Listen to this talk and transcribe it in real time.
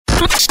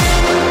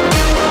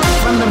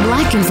From the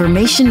Black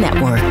Information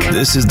Network,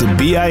 this is the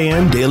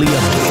BIN Daily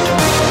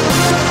Update.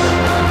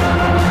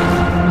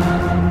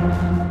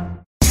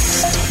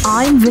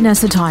 I'm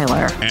Vanessa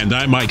Tyler. And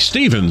I'm Mike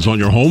Stevens on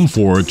your home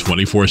for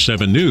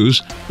 24/7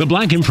 News, the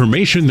Black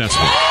Information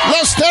Network.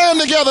 Let's stand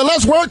together.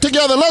 Let's work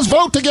together. Let's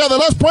vote together.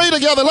 Let's pray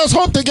together. Let's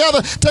hope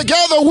together.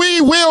 Together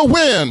we will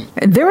win.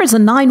 There is a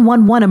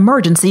 911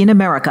 emergency in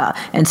America,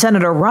 and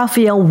Senator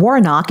Raphael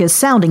Warnock is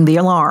sounding the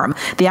alarm.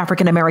 The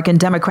African-American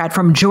Democrat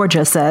from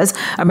Georgia says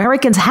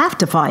Americans have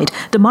to fight.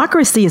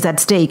 Democracy is at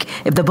stake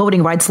if the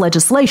voting rights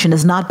legislation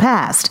is not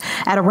passed.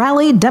 At a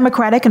rally,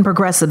 Democratic and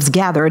progressives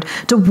gathered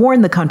to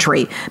warn the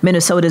country.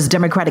 Minnesota's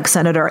Democratic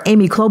Senator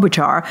Amy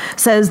Klobuchar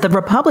says the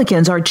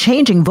Republicans are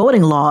changing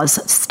voting laws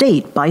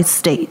state by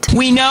state.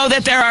 We know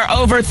that there are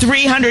over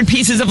 300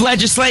 pieces of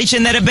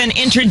legislation that have been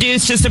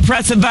introduced to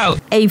suppress a vote.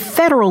 A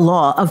federal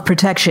law of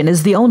protection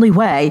is the only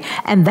way,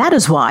 and that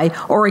is why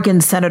Oregon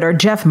Senator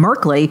Jeff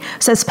Merkley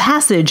says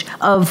passage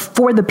of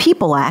For the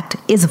People Act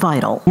is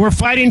vital. We're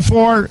fighting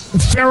for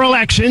fair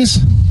elections,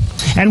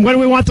 and when do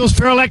we want those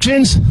fair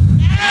elections?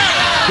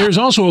 There's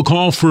also a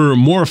call for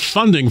more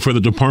funding for the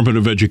Department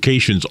of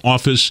Education's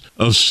Office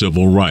of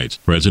Civil Rights.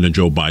 President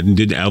Joe Biden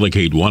did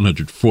allocate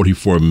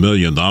 $144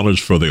 million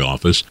for the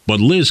office, but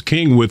Liz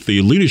King with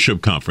the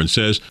Leadership Conference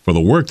says for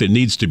the work that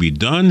needs to be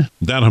done,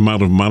 that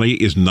amount of money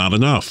is not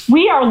enough.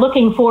 We are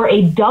looking for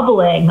a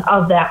doubling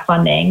of that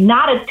funding,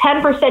 not a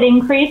 10%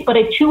 increase, but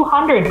a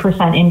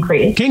 200%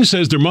 increase. King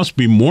says there must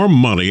be more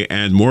money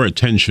and more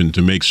attention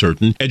to make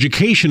certain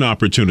education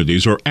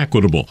opportunities are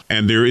equitable,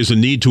 and there is a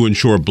need to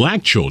ensure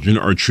Black children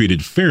are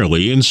treated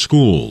fairly in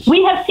schools.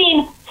 We have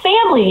seen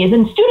families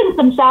and students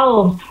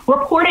themselves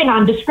reporting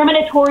on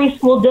discriminatory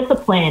school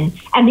discipline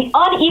and the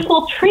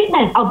unequal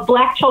treatment of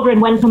Black children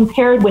when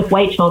compared with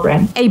white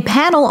children. A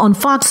panel on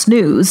Fox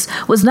News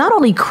was not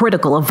only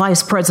critical of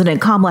Vice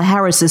President Kamala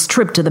Harris's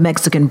trip to the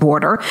Mexican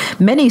border,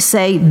 many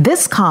say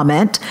this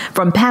comment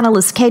from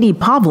panelist Katie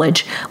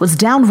Pavlich was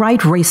downright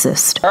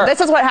racist.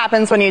 This is what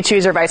happens when you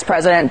choose your vice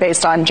president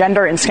based on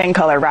gender and skin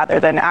color rather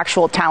than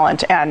actual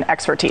talent and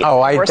expertise.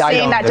 We're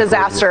seeing that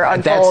disaster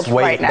unfold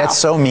right now. That's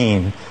so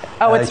mean.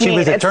 Oh, it's she mean.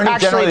 was Attorney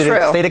General of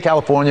the state of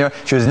California.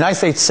 She was a United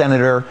States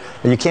Senator.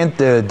 You can't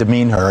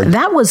demean her.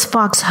 That was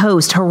Fox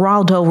host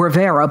Geraldo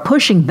Rivera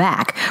pushing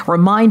back,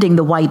 reminding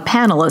the white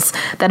panelists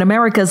that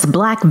America's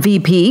Black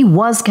VP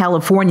was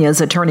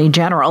California's Attorney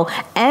General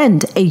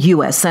and a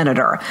U.S.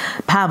 Senator.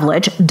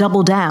 Pavlich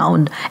doubled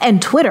down,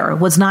 and Twitter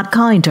was not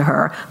kind to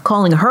her,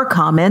 calling her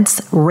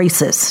comments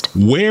racist.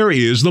 Where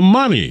is the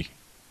money?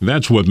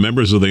 That's what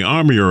members of the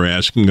Army are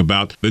asking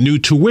about the new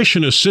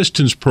tuition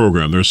assistance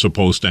program they're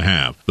supposed to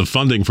have. The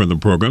funding from the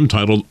program,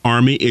 titled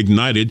Army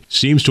Ignited,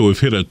 seems to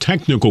have hit a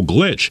technical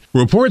glitch.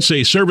 Reports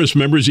say service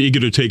members eager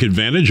to take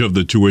advantage of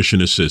the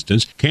tuition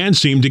assistance can't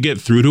seem to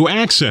get through to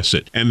access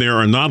it, and there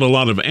are not a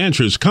lot of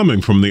answers coming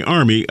from the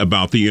Army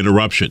about the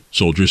interruption.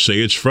 Soldiers say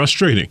it's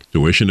frustrating.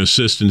 Tuition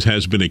assistance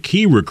has been a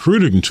key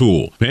recruiting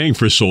tool. Paying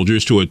for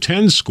soldiers to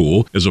attend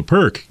school is a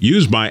perk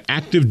used by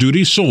active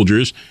duty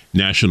soldiers,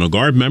 National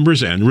Guard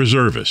members, and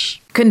reservists.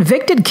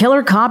 Convicted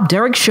killer cop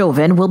Derek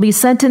Chauvin will be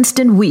sentenced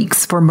in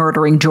weeks for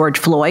murdering George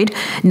Floyd.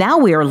 Now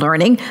we are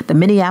learning the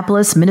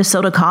Minneapolis,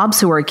 Minnesota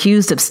cops who are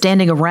accused of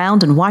standing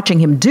around and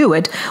watching him do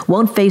it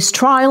won't face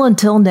trial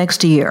until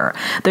next year.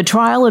 The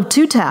trial of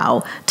Tou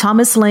Thao,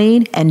 Thomas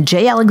Lane, and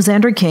J.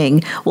 Alexander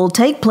King will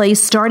take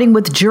place starting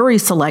with jury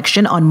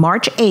selection on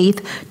March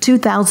 8th,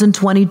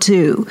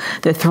 2022.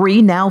 The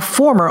three now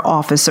former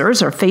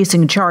officers are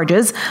facing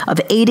charges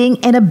of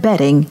aiding and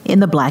abetting in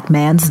the black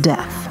man's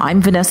death.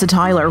 I'm Vanessa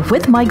Tyler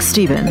with Mike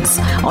Stevens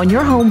on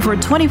your home for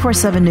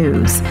 24/7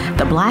 News,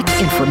 the Black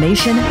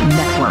Information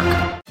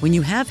Network. When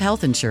you have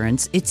health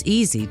insurance, it's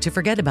easy to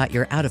forget about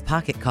your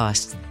out-of-pocket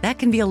costs. That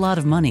can be a lot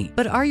of money.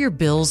 But are your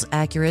bills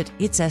accurate?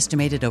 It's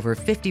estimated over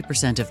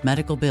 50% of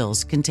medical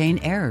bills contain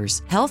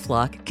errors.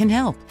 HealthLock can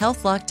help.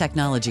 HealthLock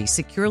technology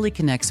securely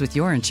connects with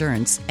your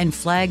insurance and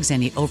flags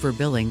any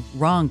overbilling,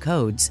 wrong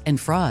codes, and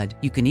fraud.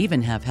 You can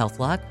even have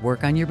HealthLock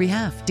work on your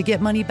behalf to get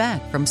money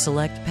back from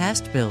select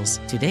past bills.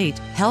 To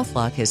date,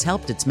 HealthLock has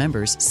helped its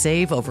members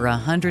save over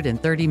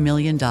 $130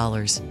 million.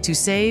 To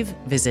save,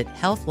 visit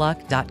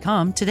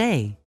healthlock.com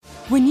today.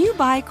 When you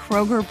buy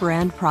Kroger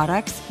brand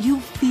products, you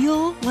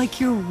feel like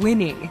you're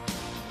winning.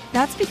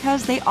 That's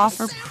because they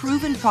offer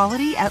proven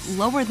quality at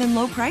lower than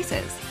low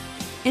prices.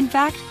 In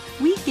fact,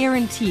 we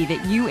guarantee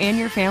that you and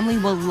your family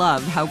will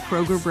love how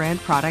Kroger brand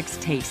products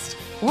taste,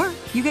 or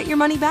you get your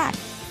money back.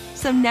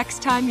 So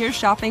next time you're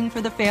shopping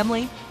for the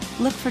family,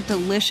 look for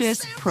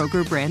delicious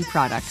Kroger brand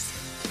products,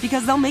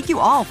 because they'll make you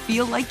all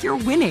feel like you're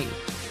winning.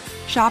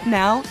 Shop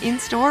now,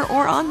 in-store,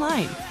 or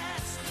online.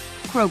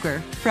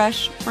 Kroger,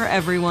 fresh for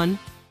everyone.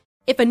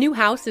 If a new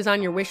house is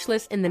on your wish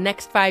list in the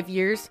next 5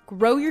 years,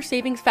 grow your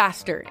savings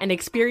faster and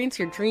experience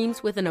your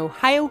dreams with an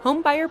Ohio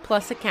Homebuyer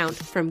Plus account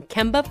from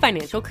Kemba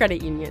Financial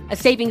Credit Union. A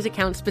savings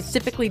account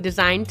specifically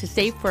designed to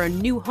save for a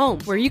new home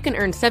where you can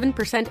earn 7%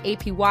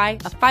 APY,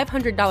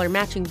 a $500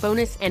 matching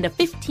bonus, and a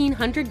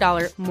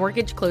 $1,500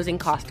 mortgage closing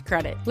cost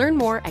credit. Learn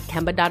more at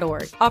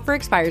Kemba.org. Offer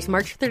expires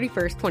March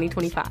 31st,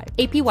 2025.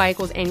 APY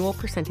equals annual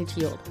percentage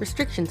yield.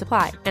 Restrictions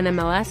apply.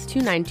 NMLS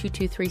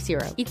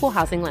 292230. Equal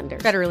housing lender.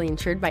 Federally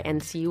insured by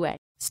NCUA.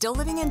 Still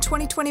living in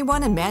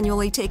 2021 and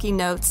manually taking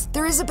notes?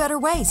 There is a better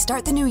way.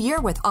 Start the new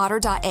year with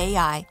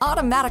Otter.ai.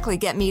 Automatically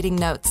get meeting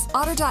notes.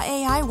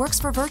 Otter.ai works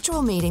for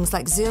virtual meetings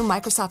like Zoom,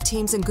 Microsoft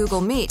Teams, and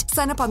Google Meet.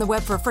 Sign up on the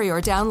web for free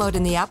or download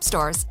in the app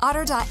stores.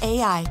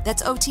 Otter.ai.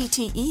 That's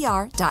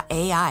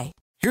OTTER.ai.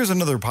 Here's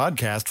another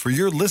podcast for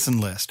your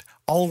listen list.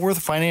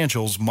 Allworth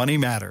Financial's Money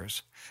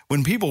Matters.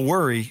 When people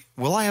worry,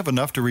 will I have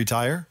enough to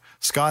retire?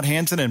 Scott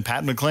Hansen and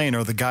Pat McClain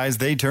are the guys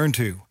they turn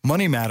to.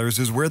 Money Matters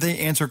is where they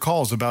answer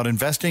calls about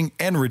investing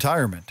and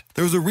retirement.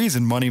 There's a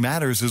reason Money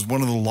Matters is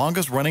one of the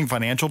longest-running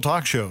financial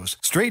talk shows.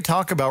 Straight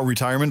talk about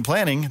retirement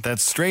planning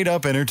that's straight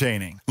up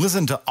entertaining.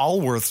 Listen to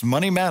Allworth's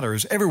Money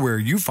Matters everywhere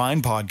you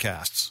find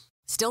podcasts.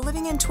 Still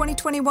living in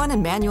 2021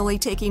 and manually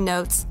taking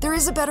notes? There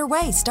is a better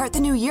way. Start the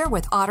new year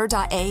with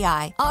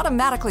Otter.ai.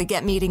 Automatically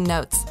get meeting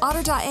notes.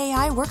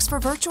 Otter.ai works for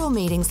virtual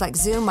meetings like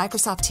Zoom,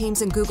 Microsoft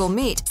Teams, and Google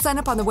Meet. Sign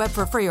up on the web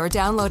for free or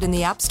download in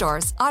the app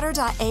stores.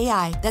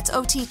 Otter.ai. That's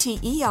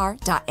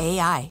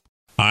OTTER.ai.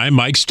 I'm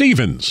Mike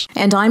Stevens.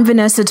 And I'm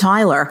Vanessa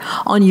Tyler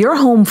on your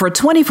home for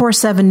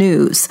 24/7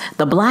 News,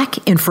 the Black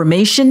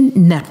Information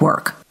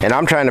Network. And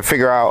I'm trying to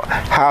figure out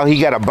how he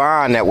got a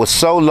bond that was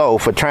so low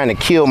for trying to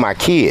kill my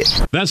kid.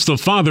 That's the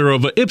father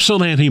of an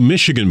Ypsilanti,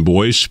 Michigan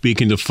boy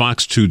speaking to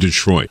Fox 2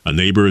 Detroit. A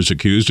neighbor is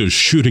accused of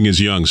shooting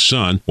his young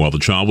son while the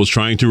child was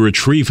trying to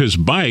retrieve his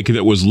bike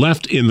that was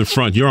left in the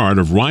front yard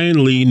of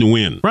Ryan Lee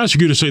Nguyen.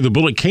 Prosecutors say the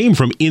bullet came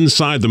from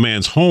inside the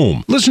man's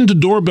home. Listen to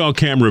doorbell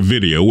camera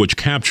video which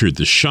captured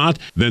the shot.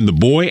 Then the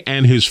boy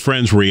and his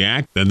friends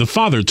react. Then the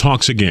father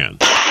talks again.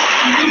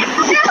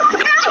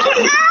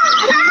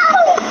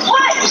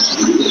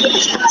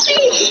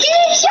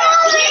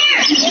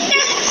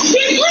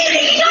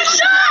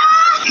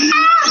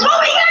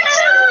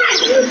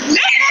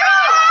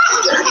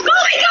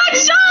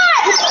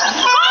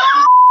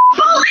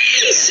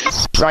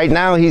 Right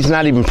now, he's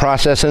not even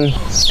processing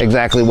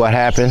exactly what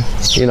happened.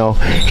 You know,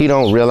 he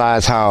don't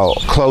realize how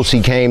close he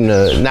came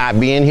to not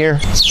being here,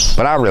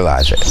 but I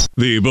realize it.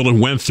 The bullet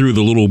went through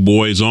the little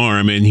boy's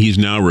arm, and he's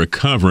now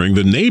recovering.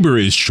 The neighbor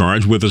is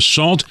charged with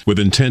assault with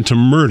intent to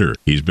murder.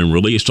 He's been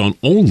released on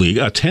only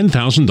a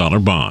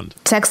 $10,000 bond.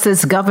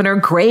 Texas Governor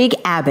Greg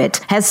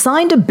Abbott has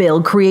signed a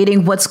bill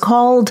creating what's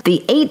called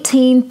the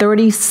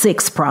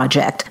 1836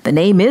 Project. The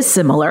name is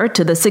similar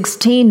to the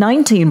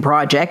 1619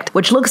 Project,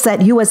 which looks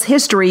at U.S.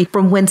 history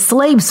from when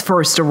slaves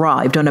first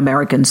arrived on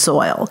American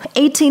soil.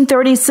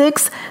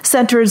 1836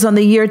 centers on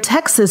the year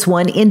Texas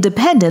won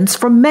independence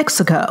from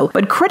Mexico,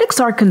 but critics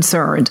are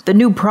concerned the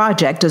new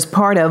project is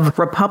part of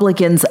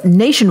Republicans'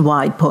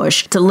 nationwide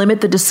push to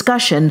limit the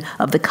discussion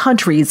of the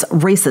country's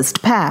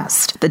racist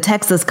past. The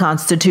Texas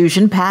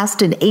Constitution,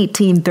 passed in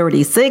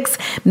 1836,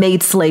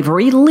 made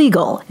slavery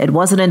legal. It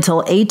wasn't until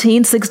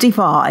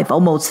 1865,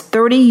 almost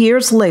 30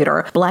 years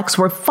later, blacks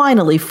were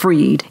finally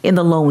freed in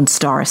the Lone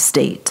Star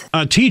State.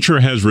 A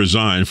teacher has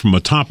resigned from a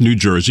top New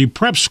Jersey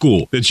prep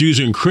school that's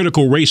using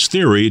critical race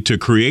theory to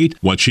create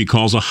what she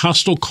calls a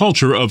hostile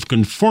culture of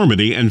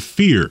conformity and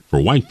fear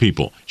for white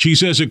people. She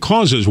says it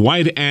causes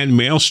white and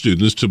male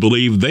students to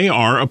believe they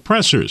are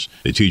oppressors.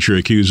 The teacher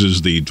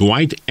accuses the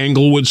Dwight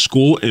Englewood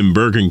School in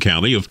Bergen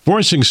County of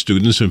forcing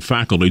students and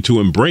faculty to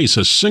embrace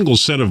a single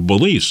set of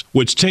beliefs,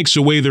 which takes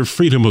away their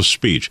freedom of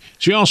speech.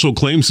 She also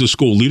claims the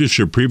school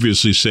leadership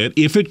previously said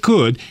if it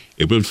could,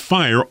 it would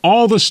fire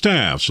all the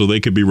staff so they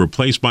could be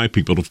replaced by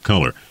people of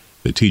color.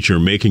 The teacher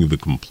making the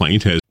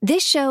complaint has...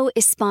 This show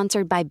is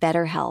sponsored by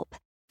BetterHelp.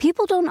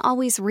 People don't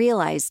always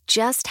realize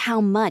just how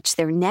much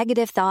their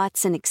negative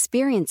thoughts and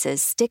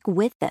experiences stick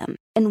with them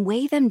and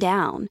weigh them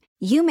down.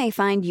 You may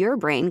find your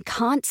brain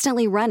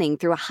constantly running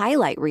through a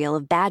highlight reel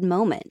of bad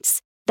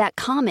moments. That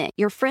comment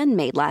your friend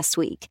made last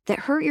week that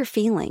hurt your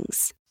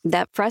feelings.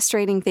 That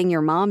frustrating thing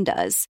your mom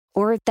does.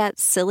 Or that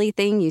silly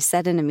thing you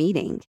said in a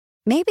meeting.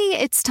 Maybe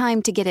it's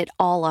time to get it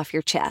all off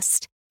your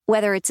chest.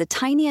 Whether it's a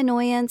tiny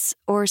annoyance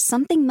or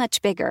something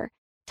much bigger,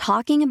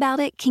 talking about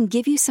it can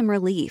give you some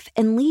relief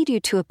and lead you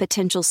to a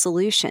potential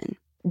solution.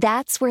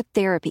 That's where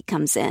therapy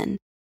comes in.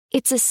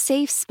 It's a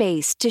safe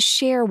space to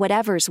share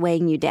whatever's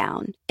weighing you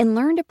down and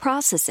learn to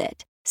process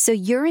it so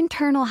your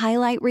internal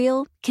highlight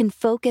reel can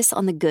focus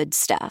on the good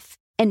stuff.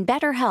 And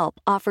BetterHelp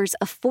offers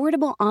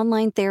affordable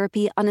online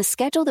therapy on a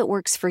schedule that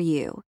works for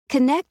you.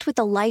 Connect with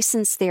a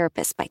licensed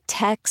therapist by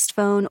text,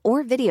 phone,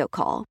 or video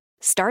call.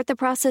 Start the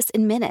process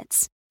in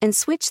minutes and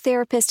switch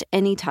therapist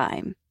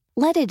anytime.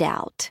 Let it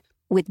out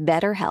with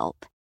BetterHelp.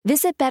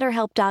 Visit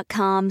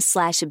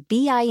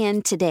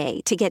BetterHelp.com/BIN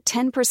today to get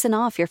 10%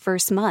 off your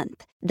first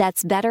month.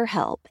 That's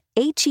BetterHelp,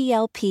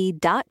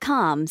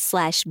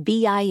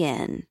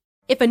 HELP.com/BIN.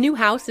 If a new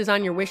house is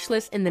on your wish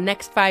list in the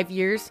next 5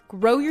 years,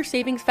 grow your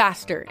savings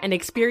faster and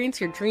experience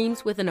your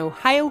dreams with an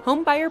Ohio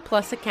Homebuyer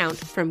Plus account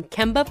from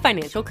Kemba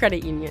Financial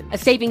Credit Union. A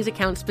savings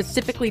account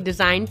specifically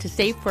designed to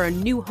save for a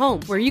new home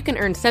where you can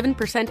earn 7%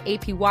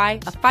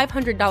 APY, a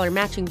 $500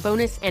 matching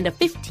bonus, and a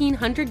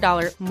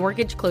 $1,500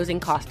 mortgage closing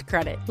cost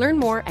credit. Learn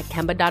more at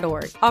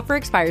Kemba.org. Offer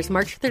expires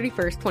March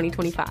 31st,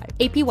 2025.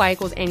 APY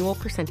equals annual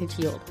percentage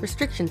yield.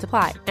 Restrictions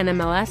apply.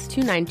 NMLS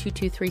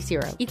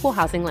 292230. Equal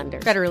housing lender.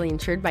 Federally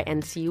insured by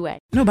NCUA.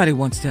 Nobody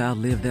wants to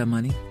outlive their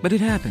money, but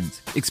it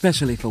happens,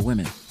 especially for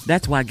women.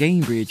 That's why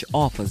Gainbridge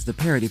offers the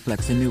Parity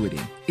Flex annuity.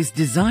 It's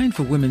designed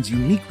for women's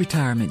unique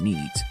retirement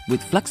needs,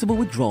 with flexible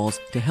withdrawals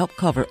to help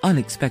cover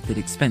unexpected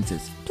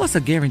expenses, plus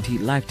a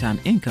guaranteed lifetime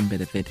income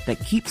benefit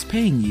that keeps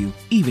paying you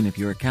even if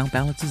your account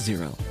balance is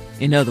zero.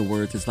 In other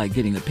words, it's like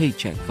getting a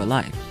paycheck for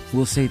life.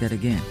 We'll say that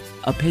again.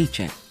 A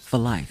paycheck for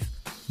life.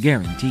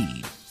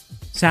 Guaranteed.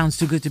 Sounds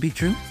too good to be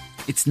true?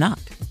 It's not.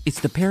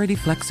 It's the Parity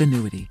Flex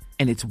annuity.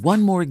 And it's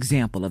one more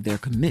example of their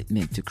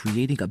commitment to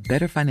creating a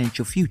better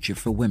financial future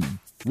for women.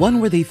 One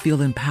where they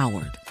feel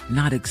empowered,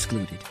 not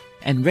excluded,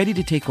 and ready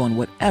to take on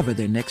whatever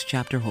their next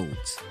chapter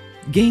holds.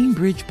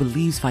 Gainbridge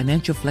believes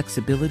financial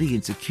flexibility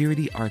and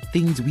security are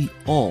things we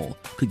all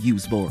could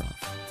use more of.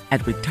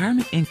 At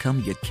retirement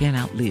income you can't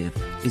outlive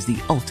is the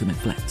ultimate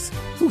flex.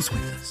 Who's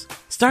with us?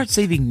 Start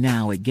saving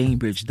now at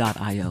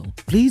Gainbridge.io.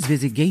 Please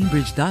visit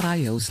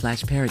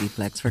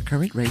Gainbridge.io/ParityFlex for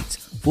current rates,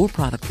 for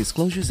product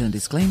disclosures and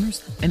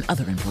disclaimers, and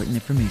other important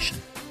information.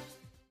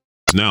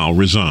 Now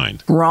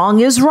resigned.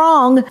 Wrong is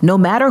wrong, no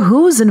matter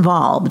who's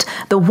involved.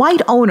 The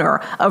white owner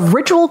of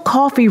Ritual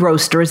Coffee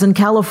Roasters in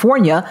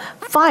California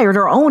fired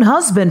her own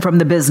husband from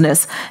the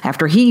business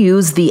after he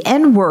used the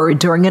N-word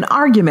during an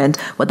argument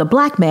with a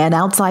black man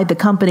outside the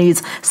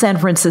company's San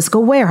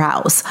Francisco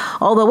warehouse.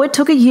 Although it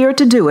took a year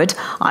to do it,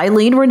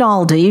 Eileen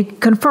Rinaldi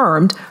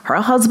confirmed her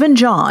husband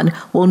John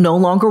will no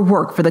longer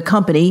work for the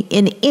company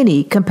in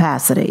any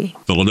capacity.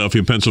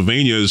 Philadelphia,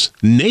 Pennsylvania's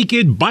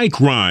Naked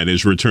Bike Ride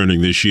is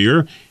returning this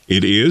year.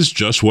 It is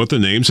just what the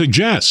name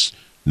suggests.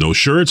 No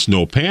shirts,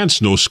 no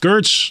pants, no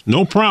skirts,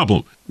 no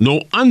problem.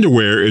 No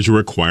underwear is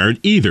required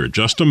either,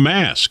 just a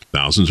mask.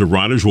 Thousands of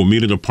riders will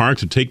meet in a park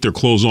to take their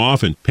clothes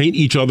off and paint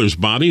each other's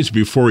bodies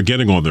before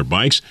getting on their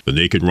bikes. The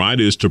Naked Ride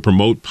is to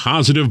promote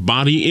positive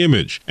body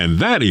image, and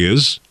that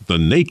is the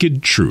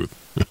naked truth.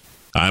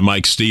 I'm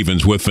Mike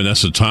Stevens with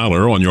Vanessa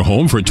Tyler on your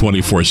home for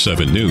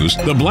 24/7 News,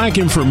 the Black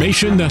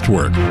Information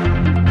Network.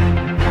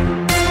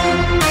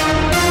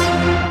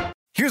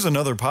 Here's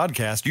another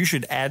podcast you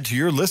should add to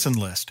your listen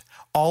list.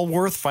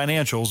 Allworth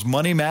Financial's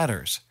Money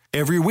Matters.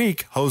 Every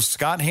week, hosts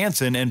Scott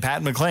Hansen and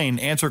Pat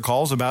McClain answer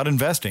calls about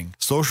investing,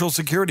 Social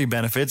Security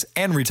benefits,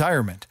 and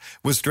retirement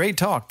with straight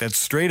talk that's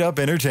straight up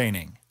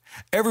entertaining.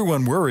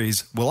 Everyone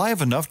worries, will I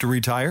have enough to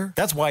retire?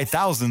 That's why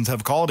thousands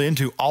have called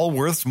into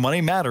Allworth's Money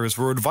Matters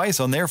for advice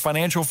on their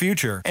financial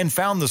future and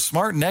found the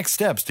smart next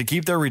steps to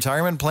keep their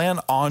retirement plan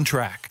on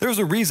track. There's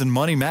a reason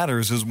Money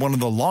Matters is one of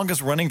the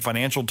longest running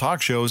financial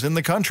talk shows in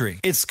the country.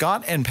 It's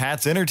Scott and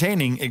Pat's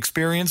entertaining,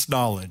 experienced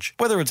knowledge.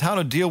 Whether it's how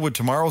to deal with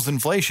tomorrow's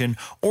inflation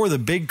or the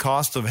big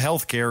costs of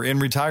healthcare in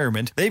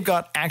retirement, they've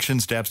got action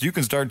steps you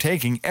can start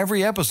taking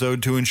every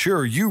episode to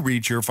ensure you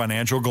reach your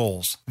financial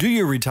goals. Do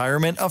your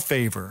retirement a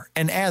favor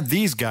and add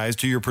these guys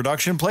to your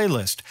production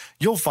playlist.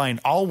 You'll find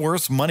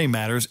Allworth's Money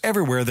Matters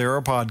everywhere there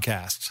are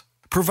podcasts.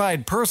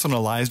 Provide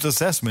personalized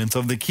assessments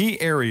of the key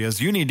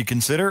areas you need to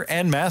consider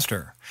and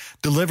master.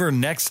 Deliver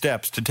next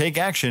steps to take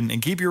action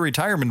and keep your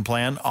retirement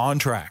plan on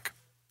track.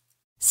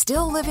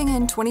 Still living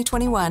in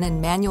 2021 and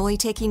manually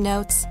taking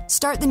notes?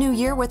 Start the new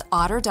year with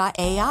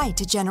Otter.ai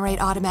to generate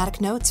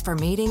automatic notes for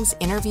meetings,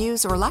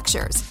 interviews, or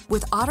lectures.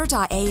 With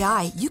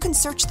Otter.ai, you can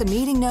search the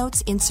meeting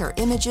notes, insert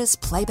images,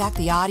 play back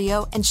the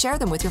audio, and share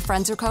them with your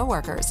friends or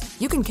coworkers.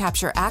 You can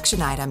capture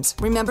action items,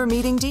 remember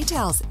meeting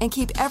details, and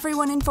keep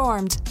everyone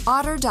informed.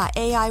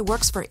 Otter.ai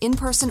works for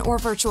in-person or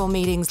virtual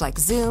meetings like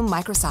Zoom,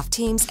 Microsoft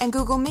Teams, and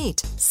Google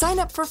Meet. Sign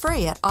up for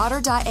free at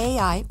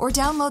Otter.ai or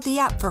download the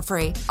app for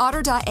free.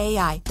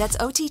 Otter.ai, that's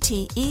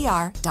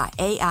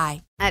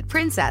OTTER.ai. At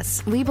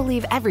Princess, we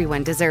believe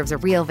everyone deserves a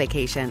real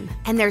vacation.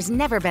 And there's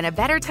never been a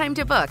better time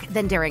to book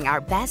than during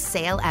our best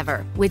sale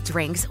ever. With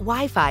drinks,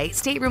 Wi-Fi,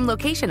 stateroom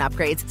location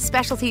upgrades,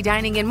 specialty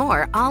dining, and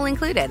more, all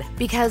included.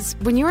 Because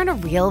when you're on a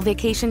real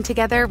vacation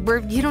together where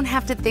you don't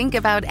have to think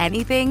about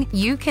anything,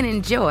 you can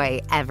enjoy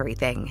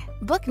everything.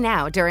 Book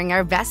now during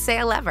our best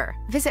sale ever.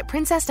 Visit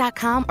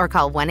princess.com or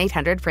call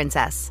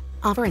 1-800-PRINCESS.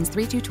 Offer ends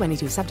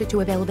 3/2/22, subject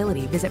to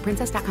availability. Visit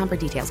princess.com for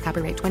details.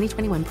 Copyright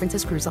 2021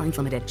 Princess Cruise Lines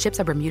Limited. Ships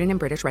are Bermudan and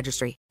British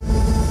Registry.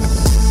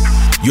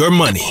 Your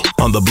money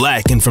on the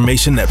Black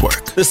Information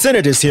Network. The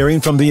Senate is hearing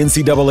from the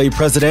NCAA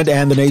president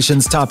and the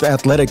nation's top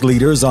athletic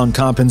leaders on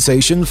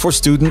compensation for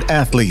student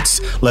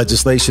athletes.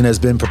 Legislation has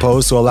been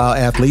proposed to allow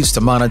athletes to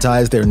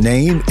monetize their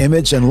name,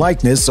 image, and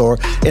likeness, or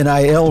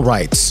NIL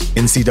rights.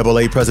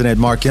 NCAA President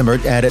Mark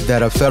Emmert added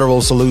that a federal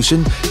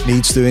solution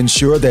needs to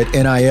ensure that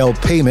NIL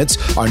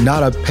payments are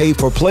not a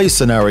pay-for-play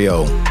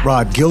scenario.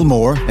 Rod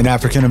Gilmore, an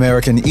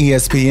African-American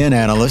ESPN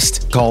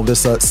analyst, called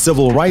this a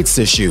civil rights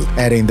issue,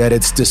 adding that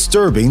it's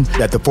disturbing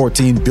that the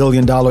 $14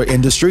 billion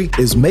industry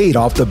is made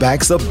off the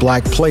backs of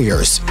black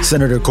players.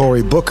 Senator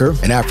Cory Booker,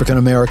 an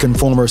African-American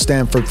former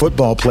Stanford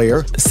football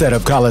player, said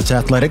of college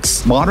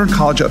athletics, "Modern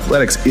college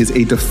athletics is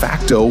a de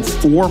facto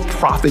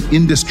for-profit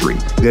industry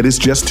that is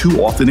just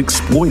too often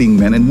exploiting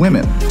men and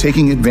women,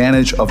 taking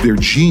advantage of their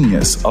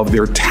genius, of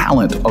their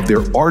talent, of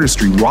their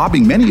artistry,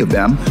 robbing many of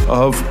them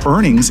of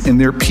earnings in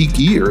their peak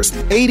years."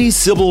 80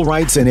 civil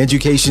rights and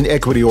education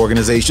equity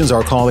organizations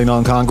are calling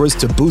on Congress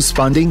to boost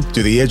funding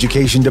to the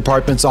Education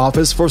Department's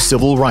Office for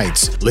Civil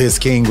Rights. Liz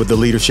King with the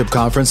Leadership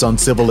Conference on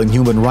Civil and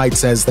Human Rights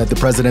says that the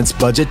president's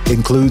budget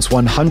includes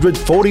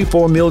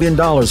 $144 million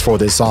for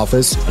this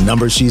office, a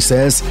number she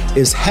says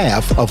is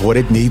half of what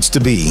it needs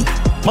to be.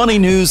 Money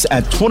news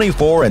at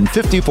 24 and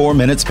 54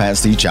 minutes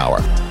past each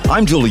hour.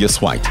 I'm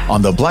Julius White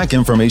on the Black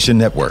Information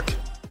Network.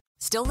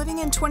 Still living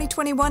in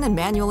 2021 and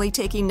manually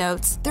taking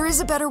notes? There is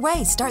a better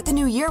way. Start the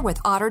new year with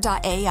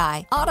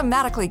Otter.ai.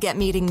 Automatically get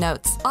meeting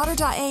notes.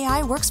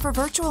 Otter.ai works for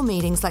virtual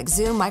meetings like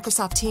Zoom,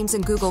 Microsoft Teams,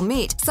 and Google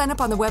Meet. Sign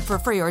up on the web for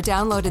free or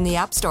download in the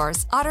app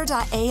stores.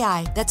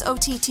 Otter.ai. That's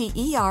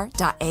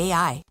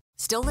OTTER.ai.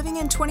 Still living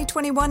in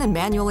 2021 and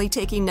manually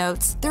taking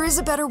notes? There is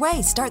a better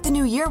way. Start the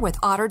new year with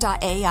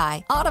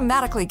Otter.ai.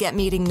 Automatically get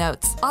meeting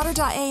notes.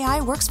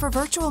 Otter.ai works for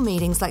virtual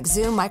meetings like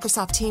Zoom,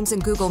 Microsoft Teams,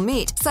 and Google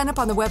Meet. Sign up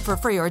on the web for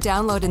free or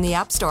download in the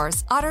app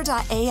stores.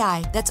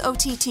 Otter.ai. That's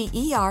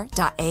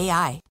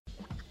OTTER.ai.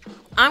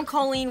 I'm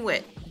Colleen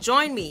Witt.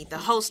 Join me, the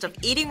host of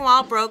Eating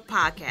While Broke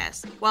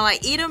podcast, while I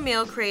eat a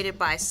meal created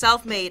by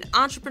self-made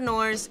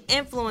entrepreneurs,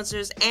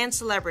 influencers, and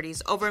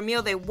celebrities over a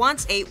meal they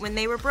once ate when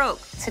they were broke.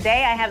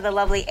 Today I have the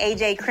lovely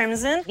AJ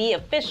Crimson, the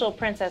official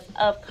princess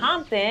of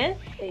Compton,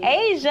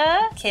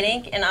 Asia, Kid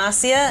Ink, and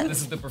Asia.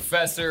 This is the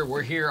professor.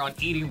 We're here on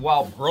Eating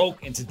While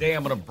Broke, and today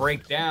I'm going to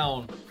break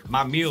down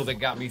my meal that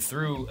got me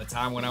through a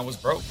time when I was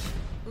broke.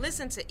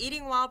 Listen to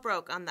Eating While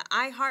Broke on the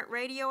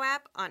iHeartRadio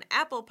app, on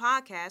Apple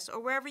Podcasts, or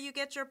wherever you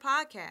get your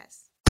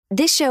podcasts.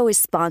 This show is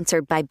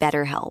sponsored by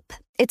BetterHelp.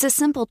 It's a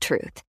simple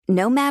truth.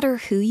 No matter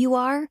who you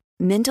are,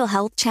 mental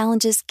health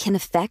challenges can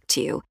affect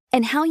you,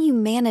 and how you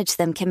manage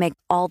them can make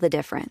all the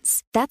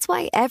difference. That's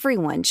why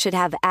everyone should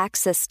have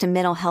access to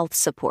mental health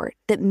support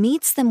that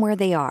meets them where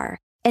they are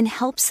and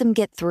helps them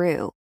get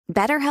through.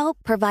 BetterHelp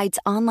provides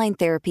online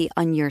therapy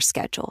on your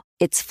schedule.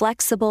 It's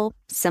flexible,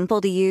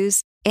 simple to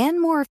use, and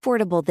more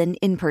affordable than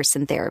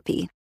in-person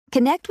therapy.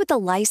 Connect with a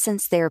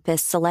licensed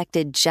therapist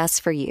selected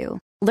just for you.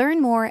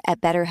 Learn more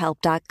at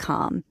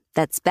BetterHelp.com.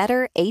 That's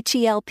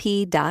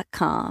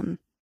BetterHelp.com.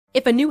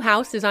 If a new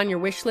house is on your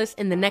wish list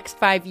in the next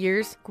 5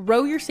 years,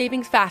 grow your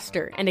savings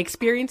faster and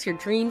experience your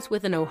dreams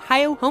with an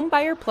Ohio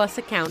Homebuyer Plus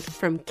account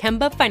from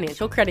Kemba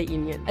Financial Credit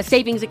Union. A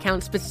savings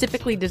account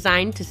specifically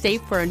designed to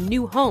save for a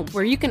new home,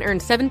 where you can earn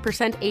 7%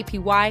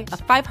 APY, a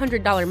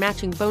 $500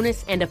 matching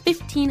bonus, and a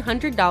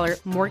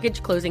 $1,500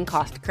 mortgage closing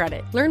cost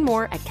credit. Learn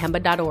more at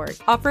Kemba.org.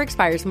 Offer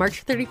expires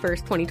March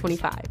 31st,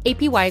 2025.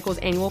 APY equals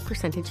annual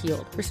percentage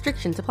yield.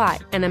 Restrictions apply.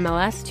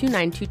 NMLS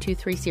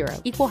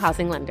 292230. Equal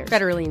housing lender.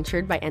 Federally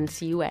insured by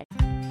NCUA.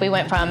 We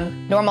went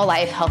from normal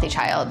life, healthy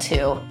child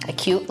to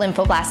acute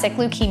lymphoblastic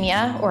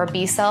leukemia, or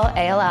B-cell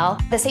ALL.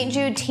 The St.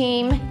 Jude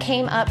team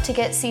came up to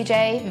get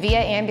CJ via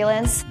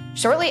ambulance.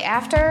 Shortly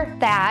after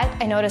that,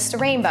 I noticed a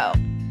rainbow.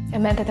 It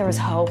meant that there was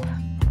hope.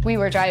 We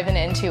were driving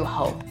into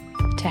hope.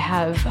 To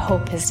have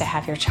hope is to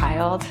have your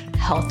child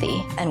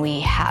healthy, and we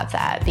have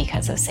that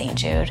because of St.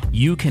 Jude.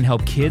 You can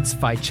help kids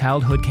fight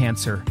childhood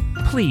cancer.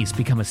 Please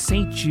become a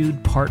St.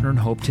 Jude Partner in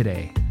Hope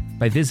today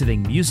by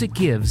visiting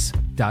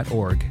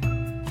musicgives.org.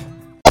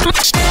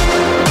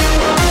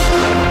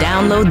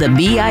 Download the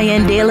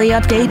BIN Daily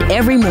Update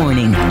every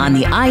morning on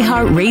the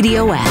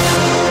iHeartRadio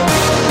app.